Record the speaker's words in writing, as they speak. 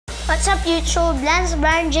What's up YouTube, Lance,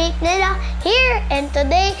 Brian, Jake, Nila here, and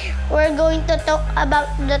today we're going to talk about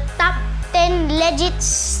the top 10 legit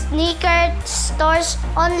sneaker stores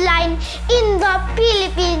online in the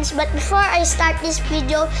Philippines. But before I start this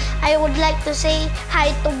video, I would like to say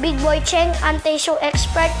hi to Big Boy Cheng, anti-show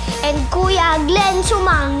expert, and Kuya Glenn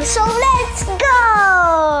Sumang. So let's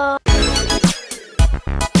go!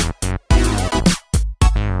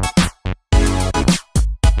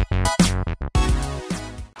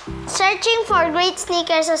 Searching for great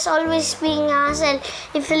sneakers has always been a hassle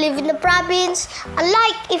if you live in the province,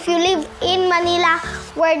 unlike if you live in Manila,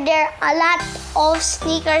 where there are a lot of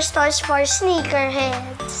sneaker stores for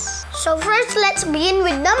sneakerheads. So first, let's begin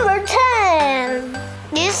with number 10.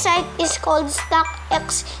 This site is called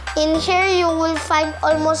StockX. In here, you will find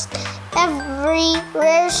almost every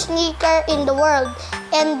rare sneaker in the world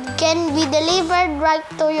and can be delivered right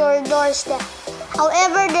to your doorstep.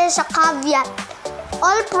 However, there's a caveat.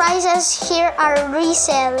 All prices here are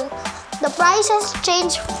resale. The prices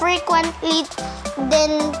change frequently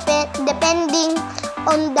depending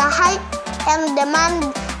on the hype and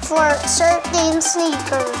demand for certain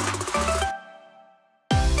sneakers.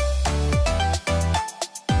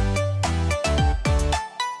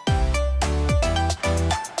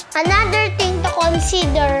 Another thing to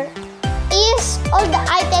consider is all the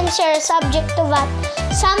items here are subject to VAT,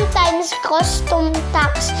 sometimes custom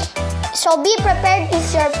tax. So be prepared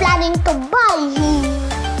if you're planning to buy here.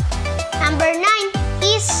 Number 9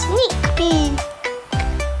 is Sneak Peek.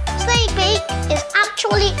 Sneak Peek is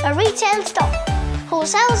actually a retail store who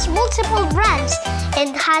sells multiple brands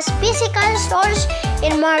and has physical stores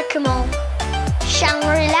in Marquee Mall,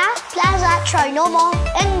 Shangri-La, Plaza, Trinoma,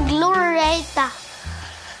 and Glorieta.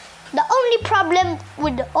 The only problem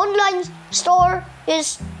with the online store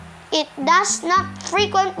is it does not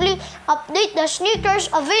frequently update the sneakers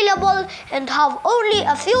available and have only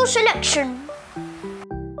a few selections.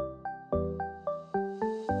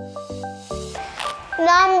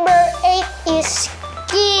 Number 8 is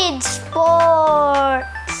Kids Sports.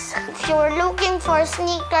 If you're looking for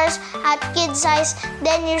sneakers at kid size,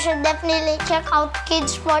 then you should definitely check out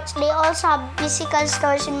Kids Sports. They also have physical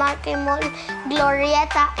stores in Marquee Mall,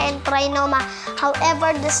 Glorieta, and Trinoma.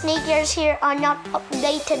 However, the sneakers here are not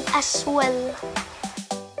updated as well.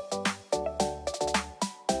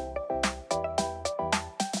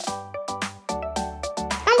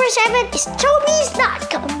 Number 7 is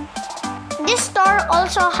Chobies.com. This store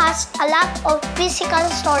also has a lot of physical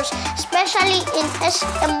stores, especially in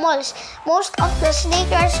SM malls. Most of the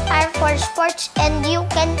sneakers are for sports and you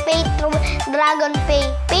can pay through Dragon Pay,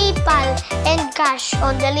 PayPal, and cash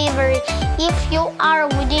on delivery if you are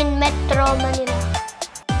within Metro Manila.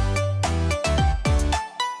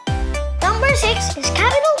 Number 6 is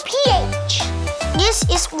Capital.ph. This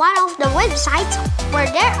is one of the websites where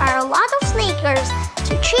there are a lot of sneakers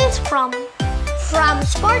to choose from. From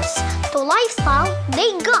sports to lifestyle,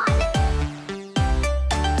 they got it.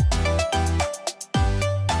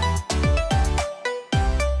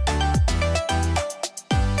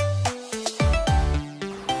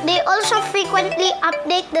 They also frequently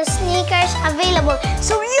update the sneakers available,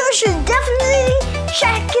 so you should definitely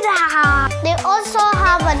check it out. They also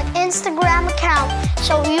have an Instagram account,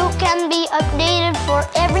 so you can be updated for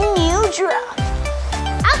every new drop.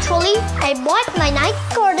 Actually, I bought my Nike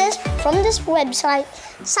Cortez from this website.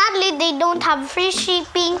 Sadly, they don't have free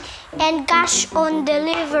shipping and cash on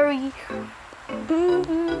delivery.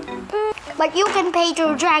 But you can pay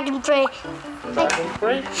through Dragon Pay.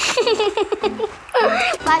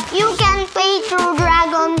 But you can pay through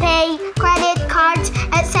Dragon Pay, credit cards,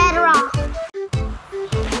 etc.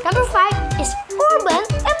 Number 5 is Urban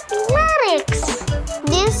Athletics.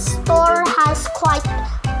 This store has quite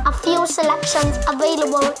a few selections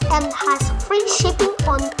available and has free shipping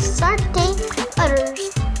on certain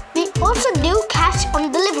others. We also do cash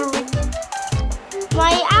on delivery.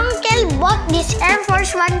 My uncle bought this Air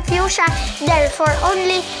Force One Fuchsia there for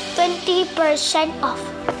only 20% off.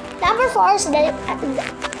 Number 4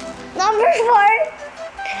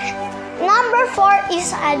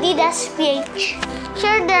 is Adidas.ph.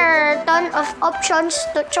 Here there are a ton of options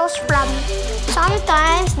to choose from.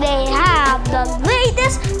 Sometimes they have the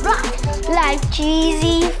latest rock like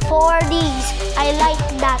cheesy 4Ds. I like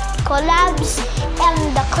that. Collabs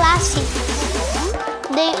and the classics.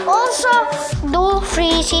 They also do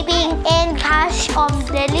free shipping and cash on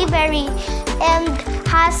delivery and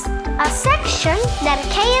has a section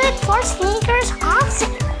dedicated for sneakers on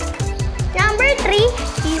sale. Number 3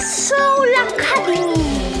 is Soul Academy.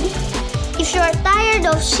 If you're tired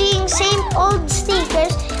of seeing same old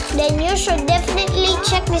sneakers, then you should definitely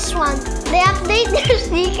check this one. They update their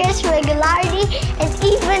sneakers regularly and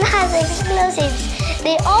even has most exclusives.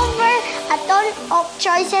 They offer a ton of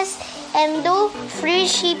choices and do free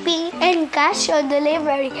shipping and cash on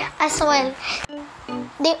delivery as well.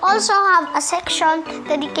 They also have a section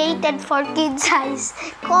dedicated for kid size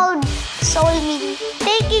called Soul Me.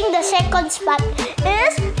 Taking the second spot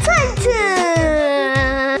is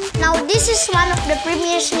Titan. Now, this is one of the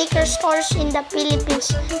premier sneaker stores in the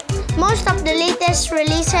Philippines. Most of the latest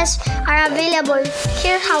releases are available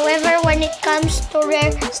here. However, when it comes to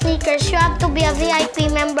rare sneakers, you have to be a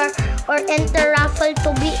VIP member or enter raffle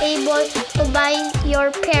to be able to buy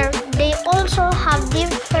your pair. They also have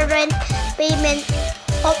different payment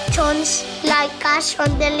options like cash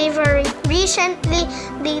on delivery. Recently,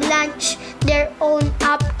 they launched their own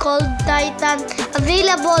app called Titan,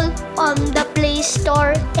 available on the Play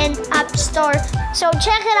Store and App Store. So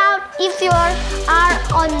check it out if you are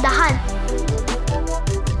on the hunt.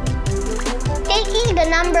 Taking the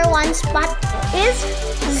number 1 spot is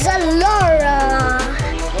Zalora.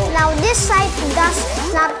 Now, this site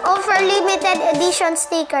does not offer limited edition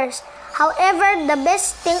sneakers. However, the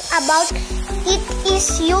best thing about it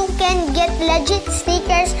is you can get legit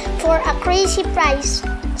sneakers for a crazy price.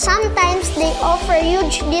 Sometimes they offer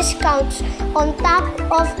huge discounts on top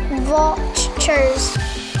of vouchers,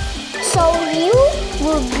 so you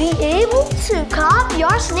will be able to cop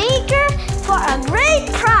your sneaker for a great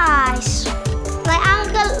price. My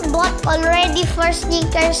uncle bought already 4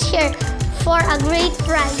 sneakers here for a great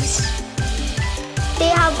price. They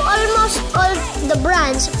have almost all the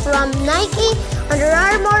brands from Nike, Under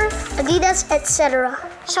Armour, Adidas, etc.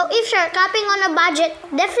 So if you're copying on a budget,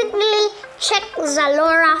 definitely check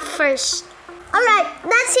Zalora first. Alright,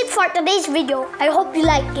 that's it for today's video. I hope you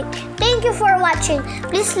liked it. Thank you for watching.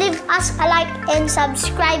 Please leave us a like and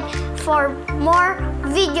subscribe for more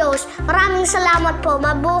videos. Maraming salamat po.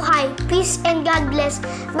 Mabuhay. Peace and God bless.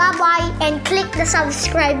 Bye-bye and click the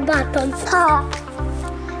subscribe button.